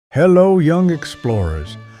Hello, young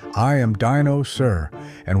explorers. I am Dinosaur,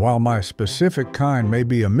 and while my specific kind may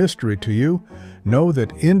be a mystery to you, know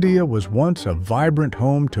that India was once a vibrant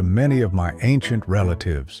home to many of my ancient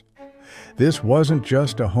relatives. This wasn't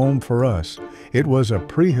just a home for us, it was a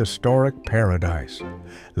prehistoric paradise.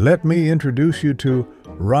 Let me introduce you to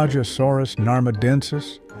𝘯𝘢𝘴𝘢𝘶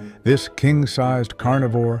𝘠𝑢𝑟𝑚𝑎densis, this king-sized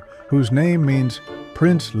carnivore, whose name means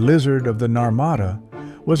Prince Lizard of the Narmada,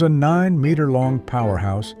 was a 9-meter-long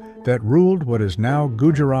powerhouse that ruled what is now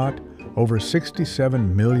Gujarat over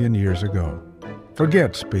 67 million years ago.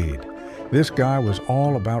 Forget speed. This guy was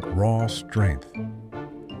all about raw strength.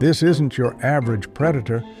 This isn't your average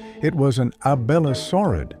predator. It was an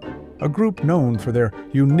𝘯𝘢𝘴𝘢𝘴, a group known for their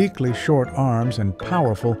uniquely short arms and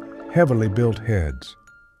powerful, heavily built heads.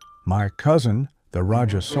 My cousin, the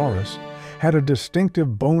𝘯𝘢𝑢𝑟𝑢𝑠, had a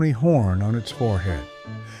distinctive bony horn on its forehead.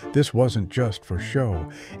 This wasn't just for show.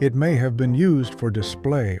 It may have been used for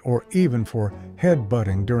display or even for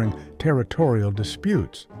head-butting during territorial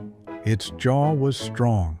disputes. Its jaw was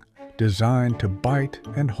strong, designed to bite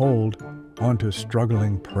and hold onto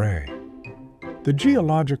struggling prey. The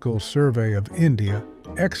Geological Survey of India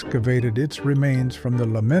excavated its remains from the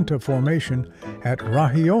Lamenta Formation at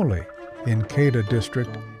Rahiyoli in Kheda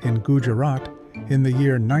district in Gujarat in the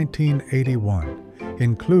year 1981.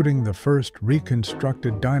 Including the first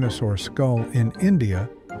reconstructed dinosaur skull in India.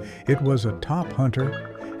 It was a top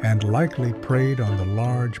hunter and likely preyed on the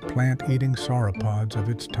large plant-eating sauropods of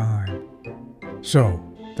its time. So,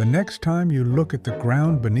 the next time you look at the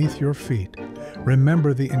ground beneath your feet,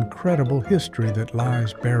 remember the incredible history that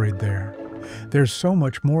lies buried there. There's so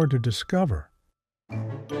much more to discover.